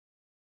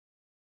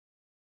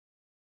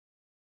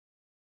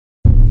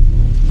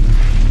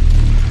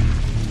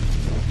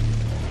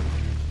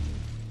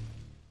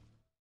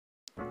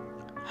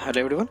Hello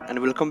everyone and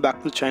welcome back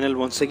to the channel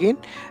once again.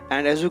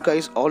 And as you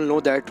guys all know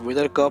that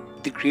Weather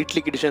Cup, the Great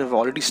League edition have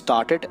already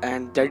started,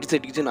 and that is the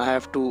reason I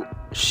have to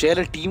share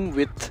a team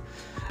with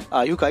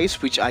you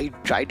guys which I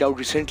tried out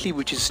recently,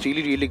 which is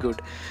really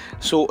good.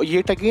 So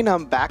yet again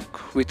I'm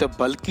back with a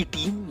bulky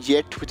team,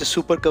 yet with a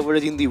super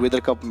coverage in the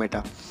Weather Cup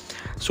meta.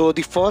 So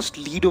the first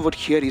lead over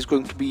here is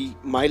going to be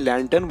my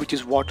Lanturn, which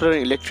is water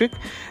and electric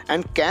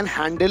and can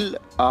handle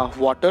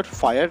water,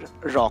 fire,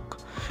 rock,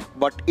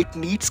 but it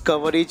needs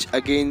coverage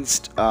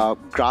against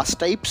grass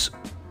types.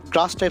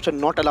 Grass types are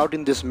not allowed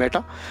in this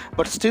meta,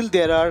 but still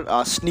there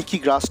are sneaky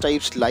grass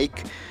types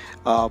like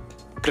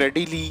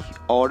Cradily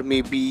or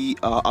maybe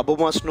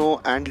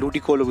Abomasnow and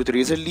Ludicolo with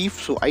Razor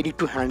Leaf, so I need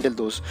to handle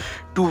those,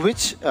 to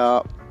which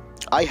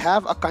I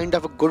have a kind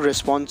of a good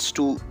response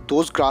to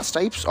those grass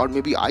types or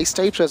maybe ice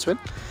types as well,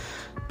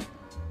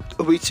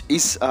 which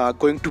is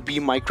going to be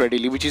my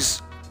Cradily, which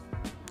is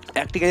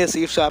acting as a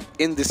safe swap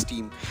in this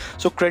team.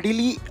 So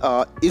Cradily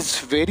is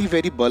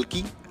very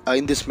bulky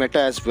in this meta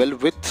as well,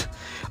 with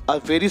a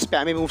very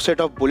spammy moveset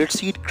of Bullet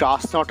Seed,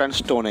 Grass Knot and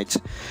Stone Edge,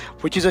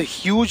 which is a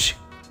huge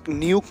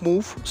nuke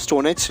move.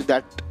 Stone Edge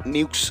that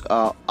nukes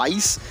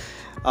ice,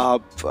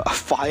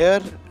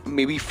 fire,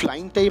 maybe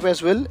flying type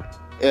as well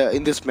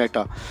in this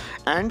meta,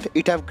 and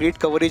it have great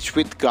coverage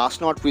with Grass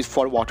Knot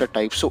for water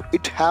type. So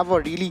it have a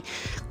really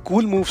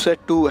cool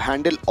moveset to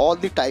handle all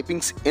the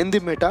typings in the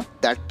meta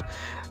that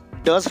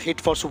does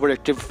hit for super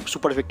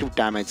effective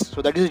damage.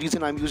 So that is the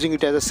reason I'm using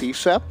it as a safe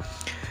swap.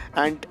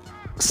 And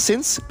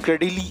since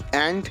Cradily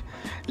and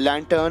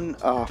Lanturn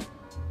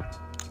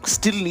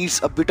still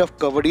needs a bit of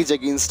coverage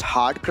against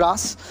hard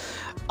grass,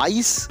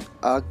 ice,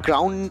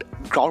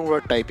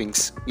 groundwater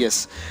typings,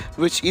 yes,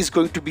 which is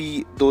going to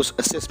be those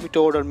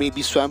Seismitoad or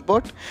maybe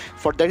Swampert.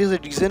 For that is the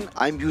reason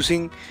I'm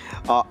using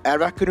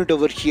Araquanid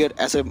over here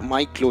as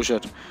my closure,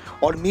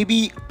 or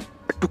maybe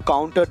to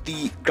counter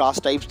the grass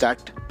types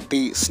that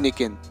they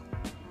sneak in.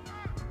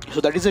 So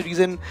that is the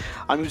reason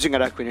I'm using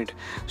Araquanid.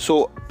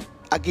 So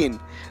again,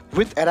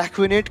 with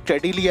Araquanid,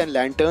 Cradily and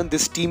Lanturn,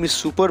 this team is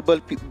super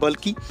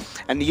bulky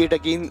and yet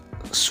again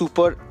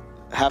super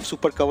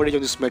coverage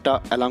on this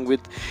meta, along with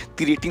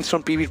the ratings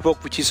from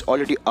PvPoke, which is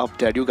already up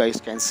there, you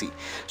guys can see.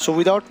 So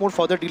without more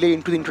further delay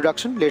into the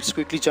introduction, let's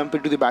quickly jump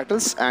into the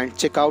battles and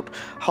check out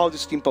how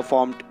this team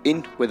performed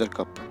in Weather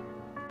Cup.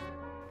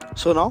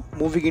 So now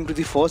moving into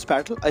the first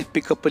battle, I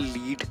pick up a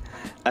lead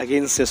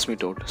against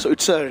Seismitoad. So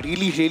it's a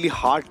really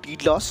hard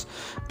lead loss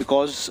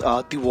because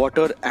the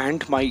water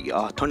and my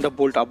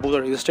Thunderbolt are both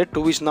resisted,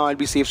 to which now I'll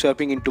be safe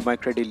swapping into my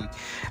Cradily.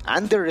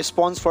 And the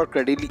response for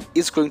Cradily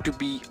is going to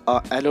be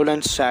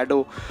Alolan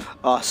Shadow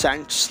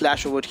Sand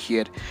Slash over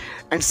here.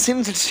 And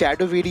since it's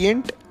Shadow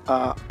variant,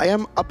 I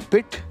am a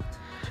bit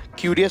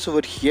curious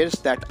over here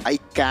that I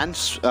can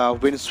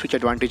win switch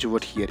advantage over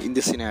here in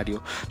this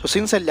scenario. So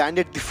since I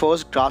landed the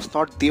first Grass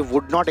Knot, they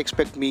would not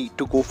expect me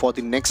to go for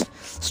the next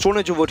Stone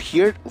Edge over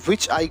here,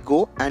 which I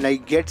go and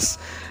it gets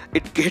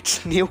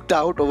nuked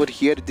out over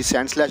here, the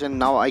Sand Slash, and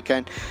now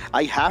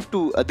they have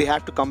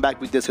to come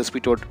back with this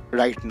Seismitoad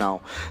right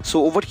now.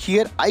 So over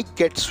here I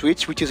get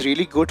switch, which is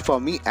really good for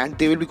me, and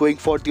they will be going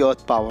for the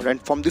Earth Power,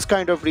 and from this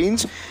kind of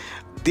range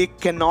they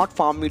cannot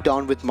farm me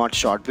down with Mud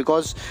Shot,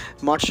 because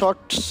Mud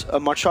Shots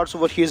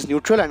over here is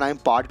neutral and I'm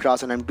part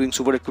grass and I'm doing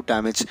super active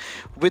damage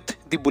with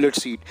the Bullet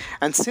Seed.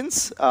 And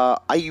since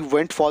I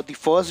went for the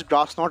first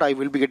Grass Knot, I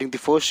will be getting the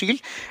first shield,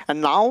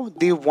 and now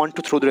they want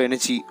to throw their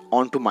energy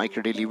onto my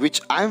Cradily,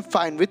 which I'm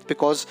fine with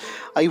because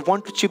I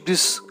want to chip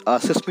this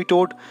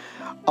Seismitoad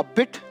a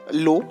bit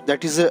low.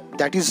 That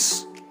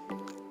is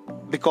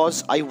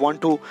because I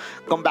want to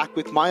come back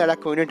with my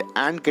Araquanid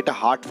and get a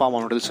hard farm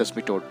on the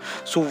Seismitoad.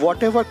 So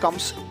whatever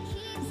comes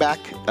back,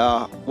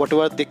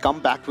 whatever they come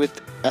back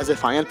with as a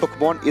final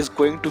Pokemon is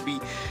going to be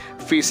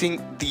facing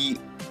the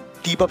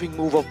debuffing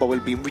move of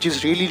Bubble Beam, which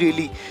is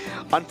really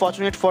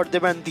unfortunate for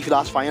them, and the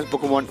last final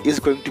Pokemon is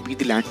going to be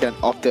the Lanturn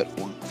of their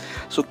own.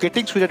 So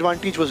getting switch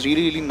advantage was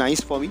really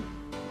nice for me,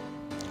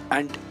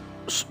 and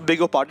beg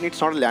your pardon, it's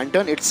not a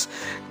Lanturn, it's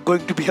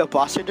going to be a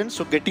Bastiodon.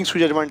 So getting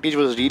switch advantage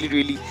was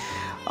really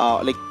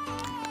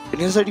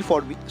necessary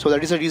for me. So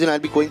that is the reason I'll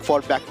be going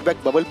for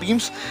back-to-back Bubble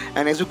Beams.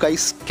 And as you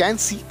guys can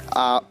see,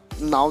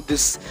 now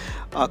this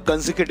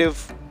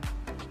consecutive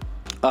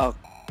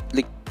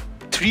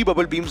 3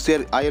 Bubble Beams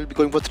there, I'll be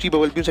going for 3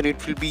 Bubble Beams, and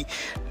it will be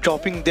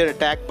dropping their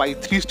attack by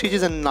 3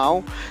 stages. And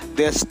now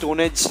their Stone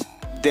Edge,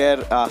 their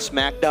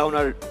Smackdown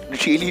are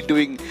really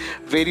doing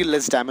very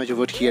less damage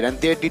over here,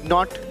 and they did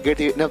not get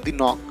enough the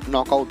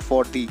knockout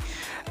for the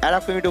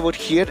Araquanid over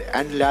here,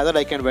 and rather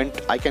I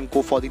can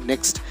go for the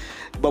next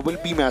Bubble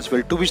Beam as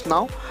well, to which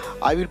now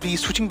I will be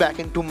switching back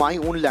into my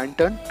own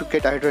Lanturn to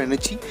get Hydro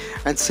Energy.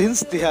 And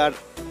since they are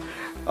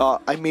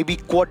I may be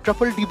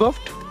quadruple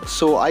debuffed,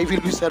 so I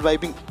will be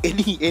surviving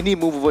any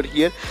move over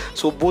here.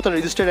 So both are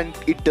resisted and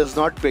it does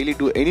not really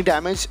do any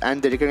damage,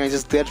 and they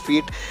recognizes their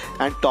fate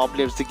and top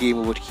left the game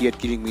over here,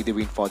 giving me the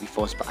win for the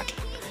first battle.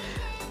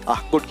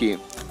 Good game.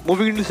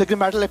 Moving into the second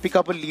battle, I pick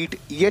up a lead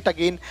yet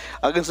again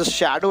against the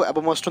Shadow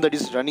Abomasnow that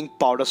is running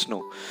Powder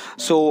Snow.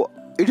 So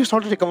it is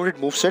not a recommended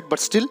moveset, but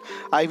still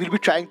I will be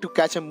trying to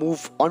catch a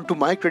move onto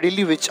my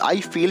Cradily, which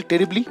I fail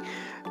terribly,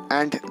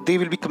 and they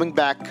will be coming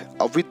back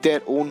with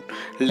their own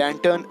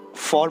Lanturn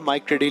for my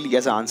Cradily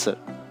as an answer,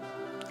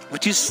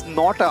 which is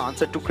not an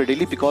answer to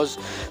Cradily because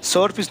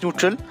Surf is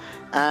neutral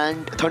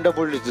and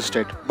Thunderbolt is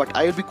resisted. But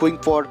I will be going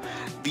for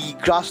the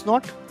Grass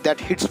Knot that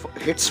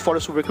hits for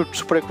a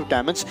super active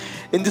damage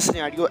in this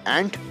scenario,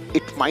 and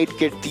it might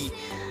get the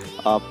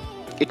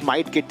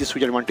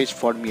switch advantage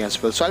for me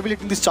as well. So I'll be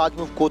letting this charge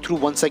move go through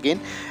once again,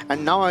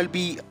 and now I'll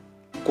be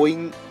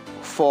going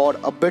for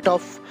a bit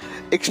of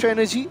extra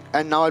energy,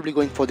 and now I'll be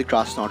going for the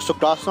Grass Knot. So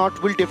Grass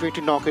Knot will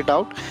definitely knock it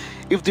out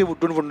if they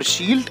don't want to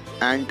shield,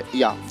 and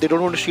yeah, they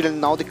don't want to shield, and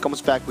now they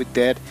comes back with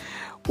their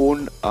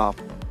own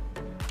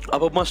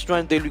Abomasnow,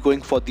 and they'll be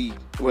going for the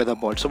Weather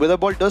Ball. So Weather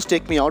Ball does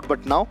take me out,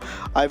 but now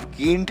I've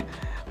gained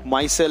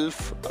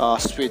myself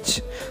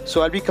switch.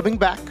 So I'll be coming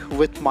back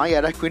with my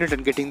Araquanid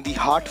and getting the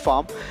Heart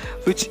Farm,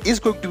 which is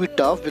going to be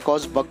tough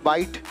because Bug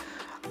Bite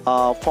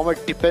from a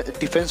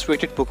defense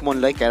weighted Pokemon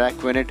like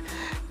Araquanid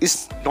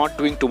is not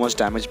doing too much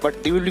damage,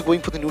 but they will be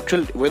going for the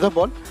neutral Weather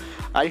Ball.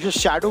 I use a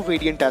Shadow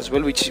variant as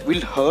well, which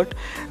will hurt,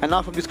 and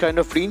now from this kind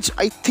of range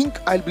I think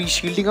I'll be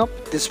shielding up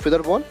this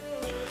Weather Ball.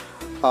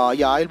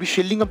 Yeah, I'll be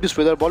shielding up this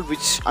Weather Ball,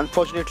 which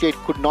unfortunately it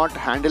could not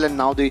handle, and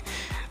now they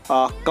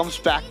comes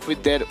back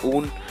with their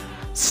own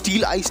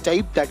Steel Ice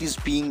type that is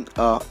being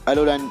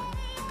Alolan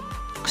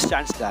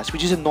Stand Slash,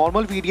 which is a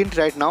normal variant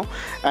right now.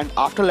 And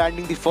after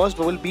landing the first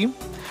Bubble Beam,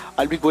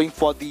 I'll be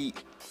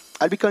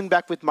coming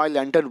back with my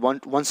Lanturn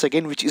once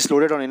again, which is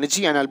loaded on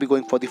energy, and I'll be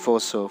going for the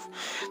first Surf.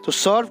 So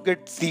Surf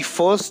gets the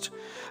first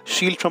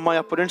shield from my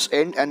opponent's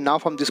end, and now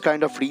from this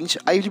kind of range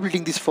I'll be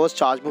letting this first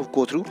charge move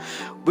go through,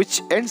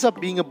 which ends up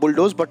being a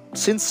Bulldoze. But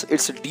since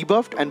it's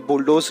debuffed and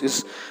Bulldoze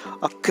is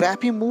a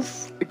crappy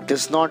move, it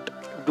does not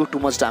do too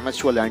much damage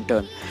to a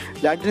Lanturn.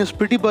 Lanturn is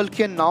pretty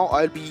bulky, and now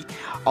I'll be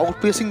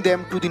outpacing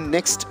them to the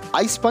next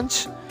Ice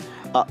Punch,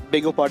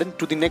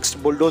 to the next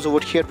Bulldoze over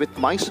here with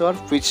my Surf,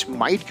 which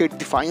might get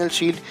the final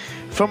shield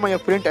from my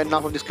opponent. And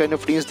now from this kind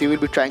of range they will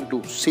be trying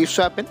to safe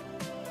swap in,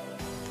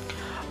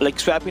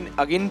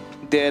 again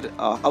their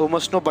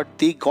Abomasnow, but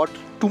they got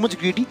too much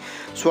greedy.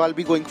 So I'll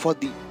be going for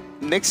the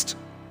next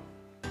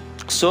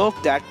Surf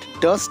that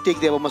does take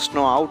the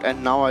Abomasnow out,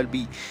 and now I'll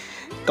be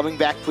coming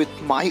back with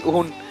my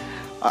own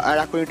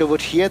Araquanid over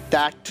here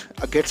that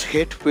gets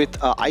hit with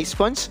Ice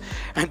Punch,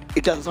 and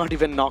it does not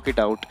even knock it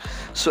out.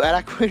 So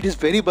Araquanid is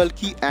very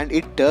bulky, and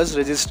it does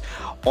resist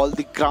all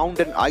the ground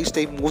and ice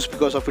type moves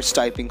because of its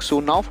typing. So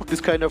now for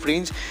this kind of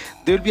range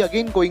they will be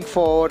again going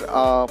for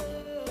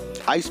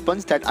Ice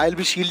Punch that I'll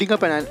be shielding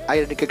up, and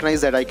I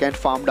recognize that I can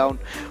farm down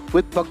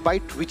with Bug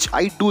Bite, which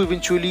I do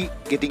eventually,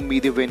 getting me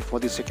the win for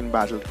the second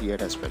battle here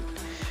as well.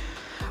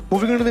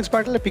 Moving on to the next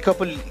battle, I pick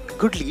up a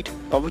good lead,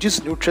 which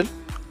is neutral.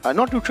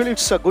 Not neutral,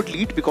 it's a good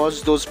lead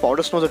because those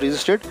Powder Snows are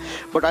resisted,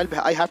 but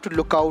I have to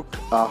look out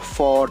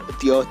for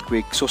the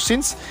Earthquake. So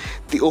since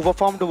they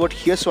overfarmed over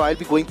here, so I'll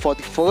be going for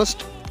the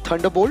first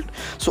Thunderbolt.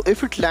 So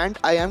if it lands,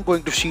 I am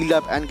going to shield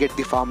up and get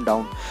the farm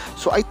down.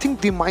 So I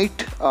think they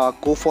might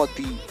go for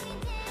the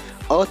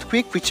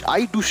Earthquake, which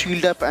I do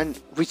shield up and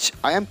which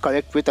I am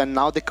correct with, and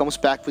now they comes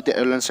back with the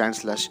Alolan Sand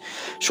Slash.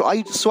 So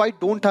I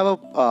don't have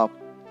a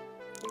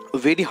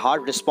very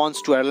hard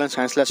response to Alolan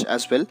Sand Slash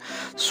as well.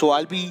 So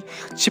I'll be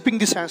chipping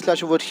the Sand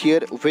Slash over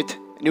here with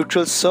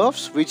neutral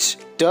Surfs, which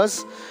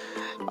does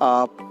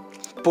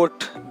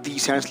put the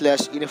Sand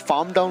Slash in a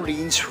farm down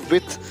range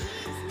with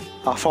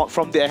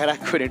from the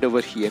Araquanid over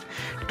here.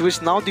 To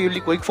which now they will be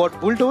going for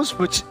Bulldoze,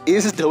 which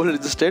is double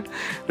resisted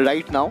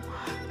right now,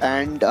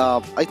 and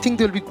I think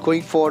they'll be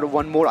going for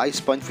one more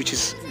Ice Punch, which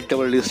is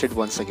double resisted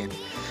once again.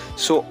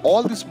 So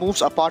all these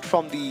moves apart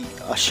from the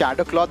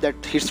Shadow Claw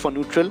that hits for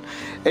neutral,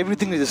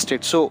 everything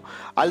resisted. So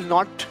I'll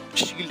not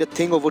shield a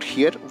thing over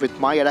here with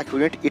my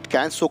Araquanid. It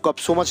can soak up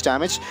so much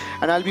damage,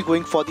 and I'll be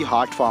going for the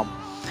Heart Farm.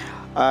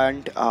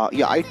 And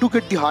yeah, I do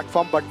get the Heart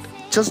Farm, but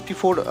just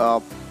before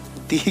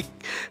the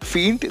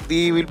Feint,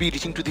 they will be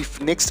reaching to the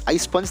next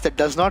Ice Punch that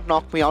does not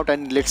knock me out,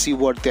 and let's see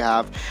what they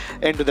have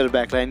into their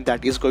backline.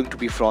 That is going to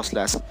be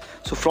Frostlass.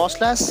 So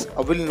Frostlass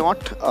will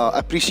not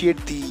appreciate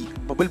the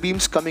Bubble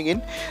Beams coming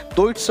in,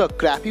 though it's a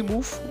crappy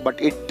move,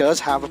 but it does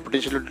have a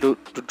potential to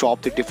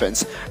drop the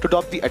defense, to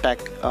drop the attack,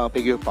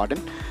 beg your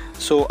pardon.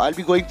 So I'll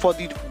be going for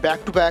the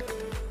back-to-back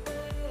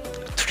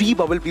 3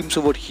 Bubble Beams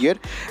over here,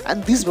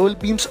 and these Bubble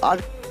Beams are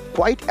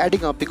quite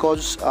adding up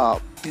because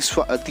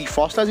the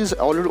Frostlass is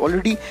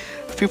already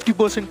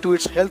 50% to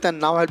its health, and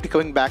now I'll be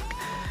coming back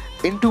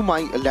into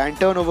my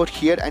Lanturn over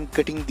here and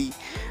getting the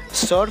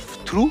Surf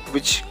through,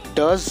 which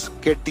does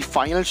get the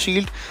final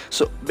shield.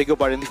 So beg your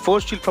pardon, the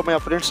first shield from my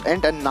opponent's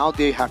end, and now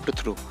they have to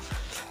throw.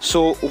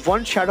 So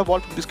one Shadow Ball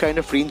from this kind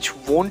of range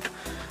won't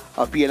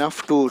be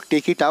enough to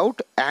take it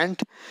out,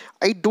 and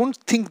I don't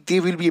think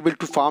they will be able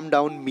to farm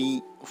down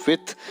me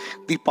with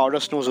the Powder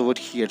Snows over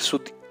here.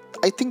 So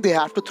I think they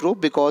have to throw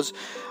because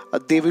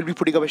they will be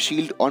putting up a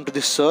shield onto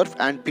the surf,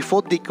 and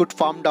before they could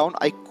farm down,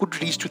 I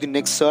could reach to the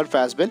next surf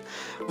as well,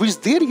 which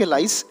they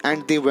realize,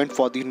 and they went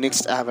for the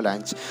next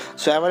avalanche.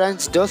 So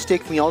avalanche does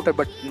take me out,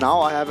 but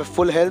now I have a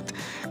full health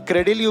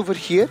Cradily over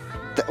here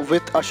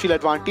with a shield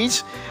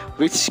advantage,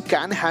 which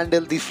can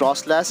handle the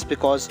frost lash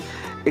because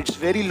it's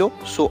very low.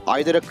 So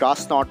either a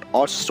grass knot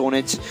or stone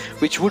edge,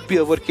 which would be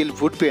overkill,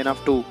 would be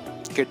enough to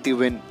get the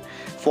win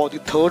for the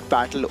third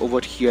battle over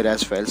here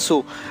as well.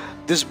 So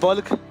this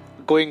bulk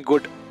going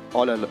good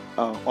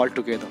all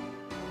together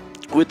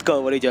with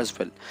coverage as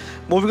well.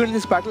 Moving on in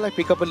this battle, I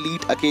pick up a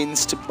lead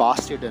against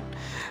Bastiodon,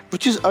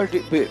 which is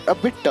a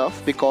bit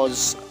tough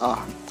because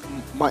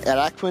my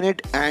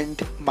Araquanid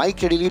and my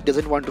Cradily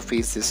doesn't want to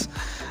face this.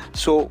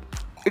 So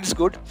it's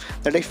good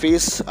that I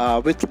face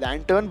with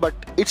Lanturn, but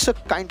it's a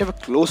kind of a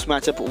close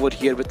matchup over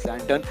here with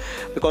Lanturn,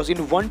 because in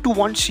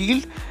 1-to-1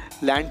 shield,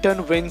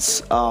 Lanturn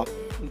wins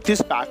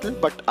this battle,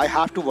 but I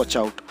have to watch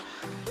out.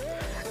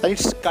 And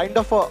it's kind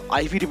of a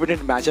IV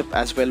dependent matchup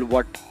as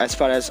well, as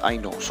far as I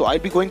know. So I'll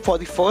be going for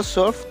the first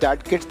surf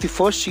that gets the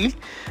first shield,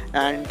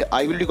 and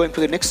I will be going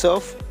for the next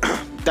surf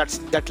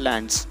that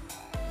lands,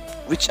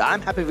 which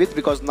I'm happy with,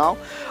 because now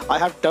I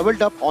have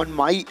doubled up on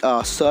my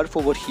surf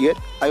over here.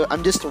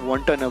 I'm just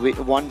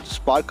one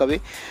spark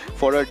away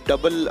for a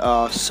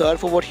double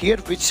surf over here,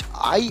 which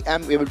I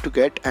am able to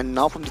get. And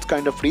now from this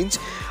kind of range,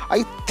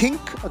 I think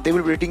they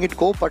will be letting it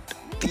go, but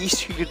they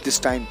shielded this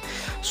time.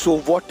 So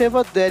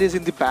whatever there is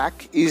in the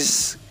back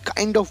is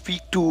kind of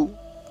weak to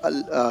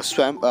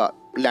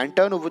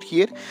Lanturn over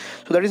here.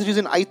 So that is the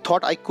reason I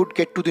thought I could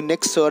get to the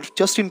next surf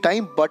just in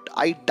time, but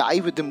I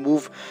die with the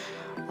move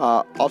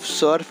of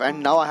surf,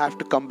 and now I have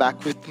to come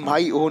back with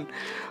my own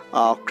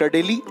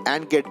Cradily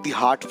and get the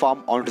heart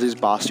farm onto this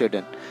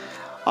Bastiodon.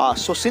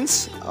 So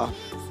since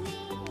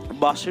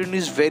Bastiodon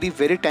is very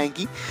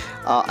tanky,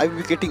 I will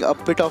be getting a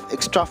bit of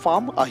extra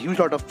farm, a huge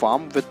lot of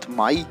farm with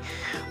my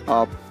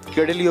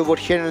Cradily over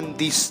here. And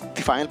the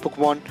final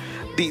Pokemon,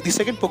 the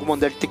second Pokemon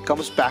that it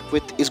comes back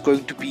with is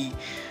going to be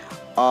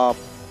I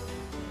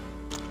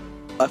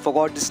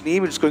forgot this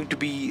name. It's going to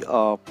be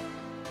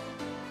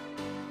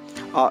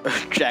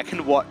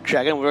dragon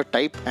water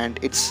type, and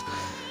it's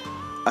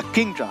a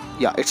Kingdra.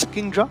 Yeah, it's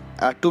Kingdra,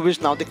 to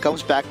which now they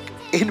comes back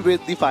in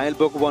with the final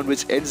Pokemon,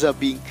 which ends up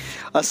being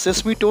a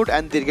Seismitoad,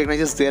 and they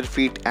recognizes their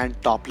feat and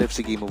top lifts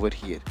the game over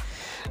here.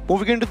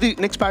 Moving into the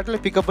next battle, I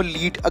pick up a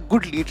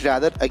good lead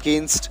rather,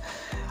 against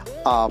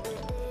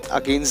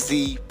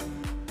the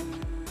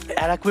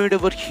Araquanid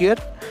over here.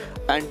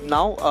 And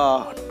now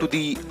to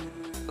the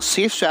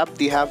safe swap,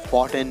 they have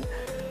bought in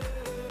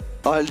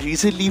a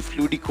Reason-Leaf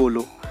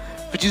Ludicolo,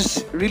 which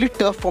is really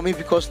tough for me,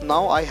 because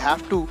now I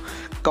have to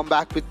come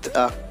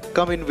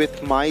in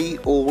with my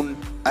own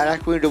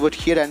Araquanid over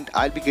here, and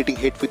I'll be getting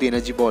hit with the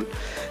energy ball.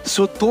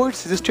 So though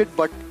it's resisted,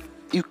 but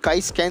you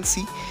guys can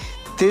see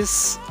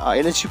this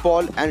energy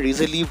ball and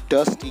Reason-Leaf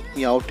does take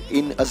me out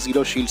in a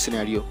zero shield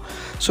scenario.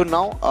 So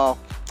now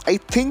I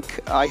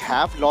think I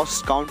have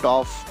lost count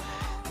of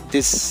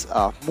this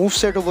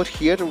moveset over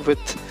here with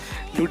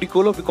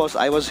Ludicolo, because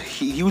I was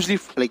hugely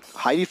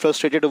highly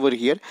frustrated over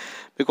here,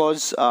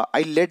 because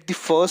I let the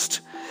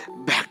first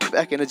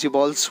back-to-back energy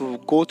balls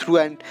go through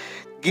and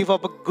give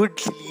up a good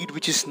lead,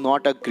 which is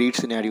not a great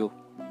scenario.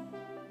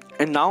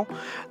 And now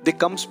they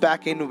comes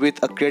back in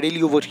with a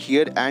Cradily over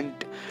here, and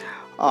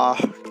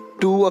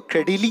to a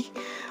Cradily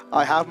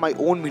I have my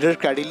own mirror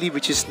Cradily,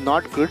 which is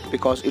not good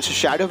because it's a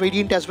shadow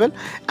variant as well,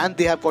 and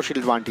they have partial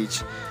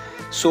advantage.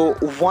 So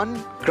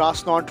one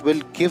grass knot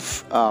will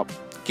give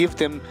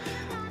them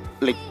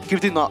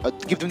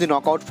the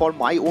knockout for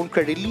my own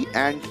Cradily,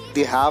 and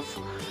they have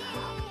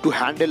to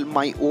handle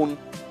my own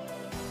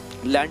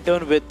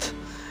Lanturn with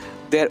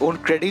their own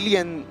Cradily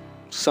and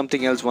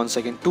something else once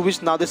again. To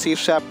which now they safe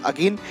swap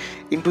again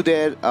into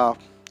their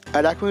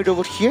Araquanid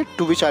over here,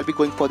 to which I'll be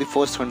going for the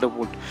first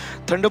Thunderbolt.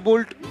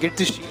 Thunderbolt gets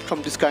the shield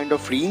from this kind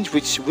of range,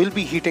 which will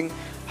be hitting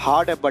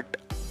harder, but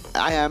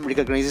I am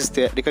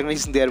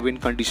recognizing their win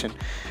condition.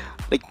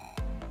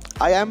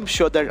 I am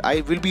sure that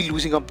I will be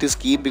losing up this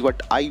game,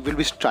 but I will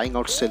be trying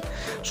out still.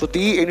 So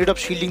they ended up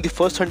shielding the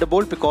first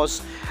Thunderbolt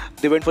because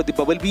they went for the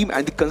Bubble Beam,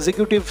 and the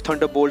consecutive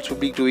Thunderbolts will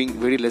be doing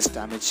very less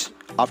damage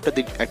after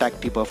the attack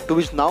debuff. To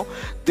which now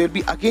they'll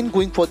be again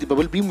going for the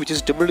Bubble Beam, which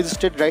is double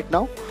resisted right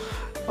now.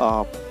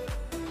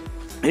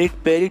 And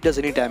it barely does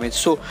any damage.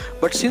 So,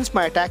 but since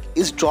my attack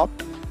is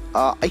dropped,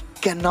 I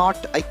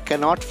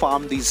cannot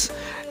farm these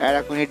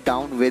Araquanid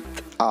down with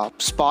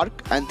Spark,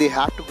 and they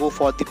have to go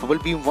for the Bubble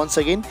Beam once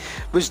again,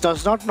 which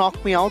does not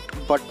knock me out,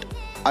 but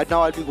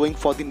now I'll be going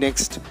for the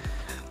next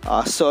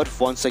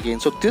Surf once again.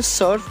 So this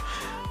Surf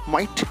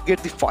might get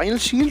the final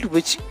shield,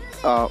 which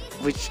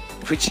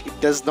it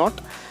does not,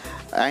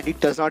 and it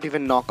does not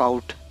even knock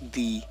out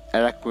the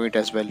Araquanid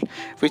as well,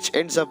 which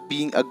ends up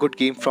being a good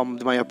game from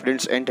my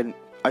opponent's end, and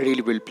I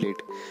really well played.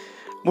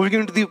 Moving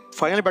into the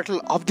final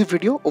battle of the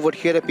video, over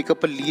here I pick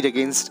up a lead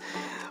against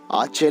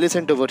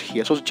Jellicent over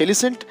here. So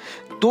Jellicent,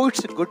 though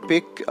it's a good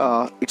pick,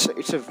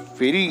 it's a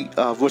very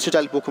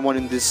versatile Pokemon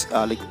in this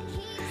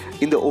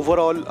in the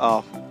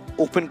overall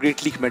open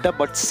Great League meta,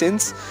 but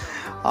since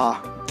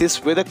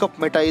this Weather Cup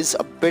meta is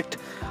a bit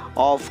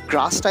of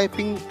grass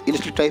typing,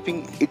 electric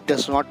typing, it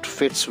does not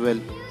fits well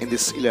in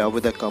this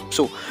Weather Cup.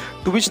 So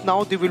to which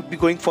now they will be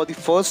going for the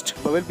first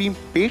Bubble Beam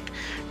bait,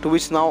 to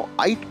which now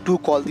I do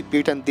call the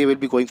bait, and they will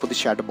be going for the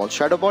Shadow Ball.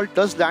 Shadow Ball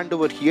does land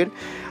over here,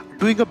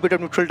 doing a bit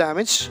of neutral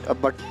damage,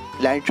 but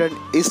Lanturn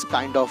is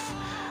kind of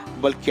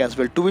bulky as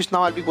well. To which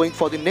now I'll be going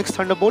for the next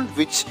Thunderbolt,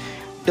 which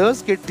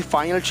does get the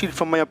final shield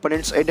from my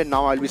opponent's end, and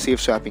now I'll be safe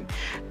swapping.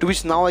 To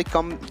which now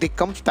they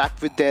comes back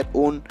with their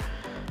own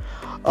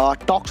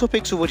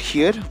Toxapex over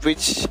here,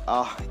 which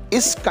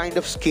is kind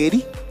of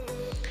scary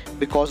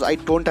because I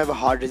don't have a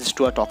hard resist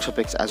to a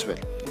Toxapex as well.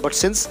 But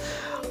since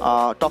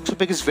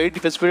Toxapex is very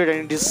defensive and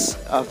it is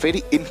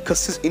very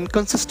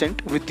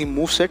inconsistent with the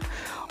moveset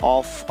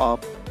of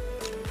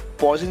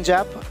Poison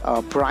Jab,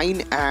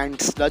 Brine and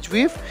Sludge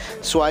Wave,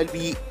 so I'll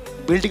be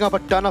building up a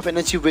ton of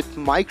energy with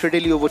my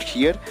Cradily over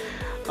here,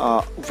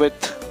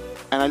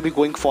 and I'll be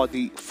going for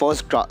the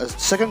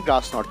second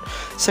Grass Knot.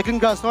 Second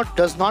Grass Knot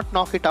does not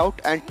knock it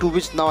out, and to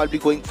which now I'll be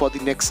going for the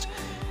next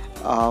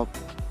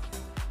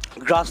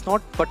Grass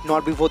Knot, but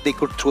not before they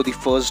could throw the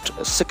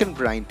second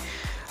Brine,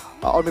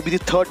 or maybe the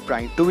third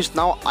Brine. To which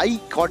now I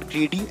got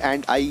greedy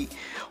and I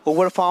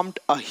overfarmed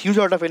a huge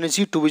amount of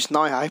energy, to which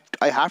now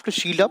I have to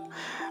shield up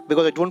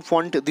because I don't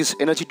want this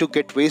energy to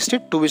get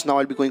wasted. To which now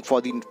I'll be going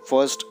for the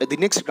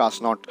next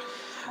Grass Knot,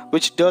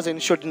 which does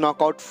ensure the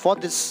knockout for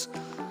this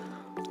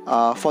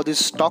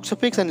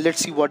Toxapex, and let's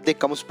see what they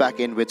comes back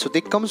in with. So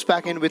they comes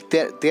back in with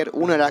their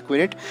own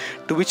Araquanid,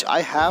 to which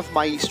I have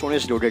my Stone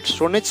Edge loaded.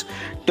 Stone Edge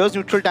does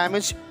neutral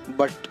damage,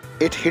 but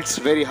it hits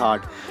very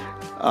hard.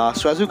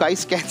 So as you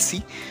guys can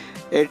see,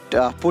 it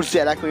puts the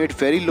Araquanid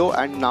very low,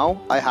 and now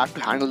I have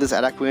to handle this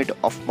Araquanid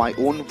of my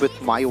own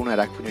with my own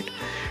Araquanid.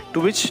 To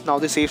which now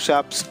they safe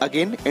swaps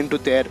again into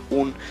their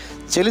own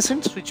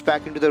Jellicent, switch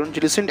back into their own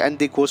Jellicent, and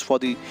they goes for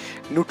the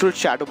neutral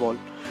Shadow Ball.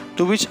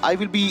 To which I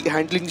will be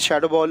handling the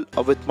Shadow Ball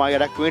with my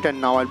Araquanid, and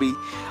now I'll be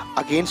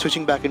again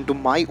switching back into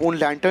my own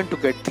Lanturn to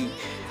get the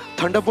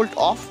Thunderbolt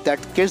off that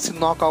gets the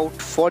knockout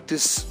for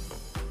this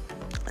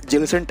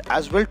Jellicent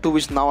as well. To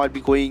which now I'll be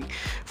going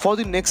for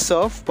the next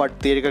serve, but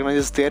they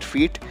recognize their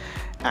feet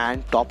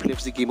and top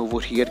lifts the game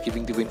over here,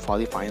 giving the win for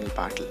the final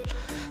battle.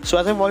 So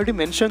as I've already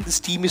mentioned, this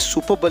team is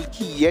super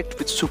bulky yet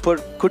with super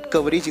good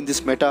coverage in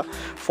this meta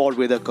for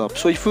Weather Cup.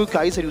 So if you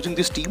guys are using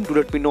this team, do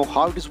let me know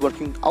how it is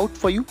working out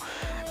for you,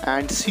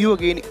 and see you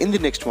again in the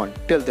next one.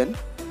 Till then,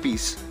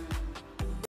 peace.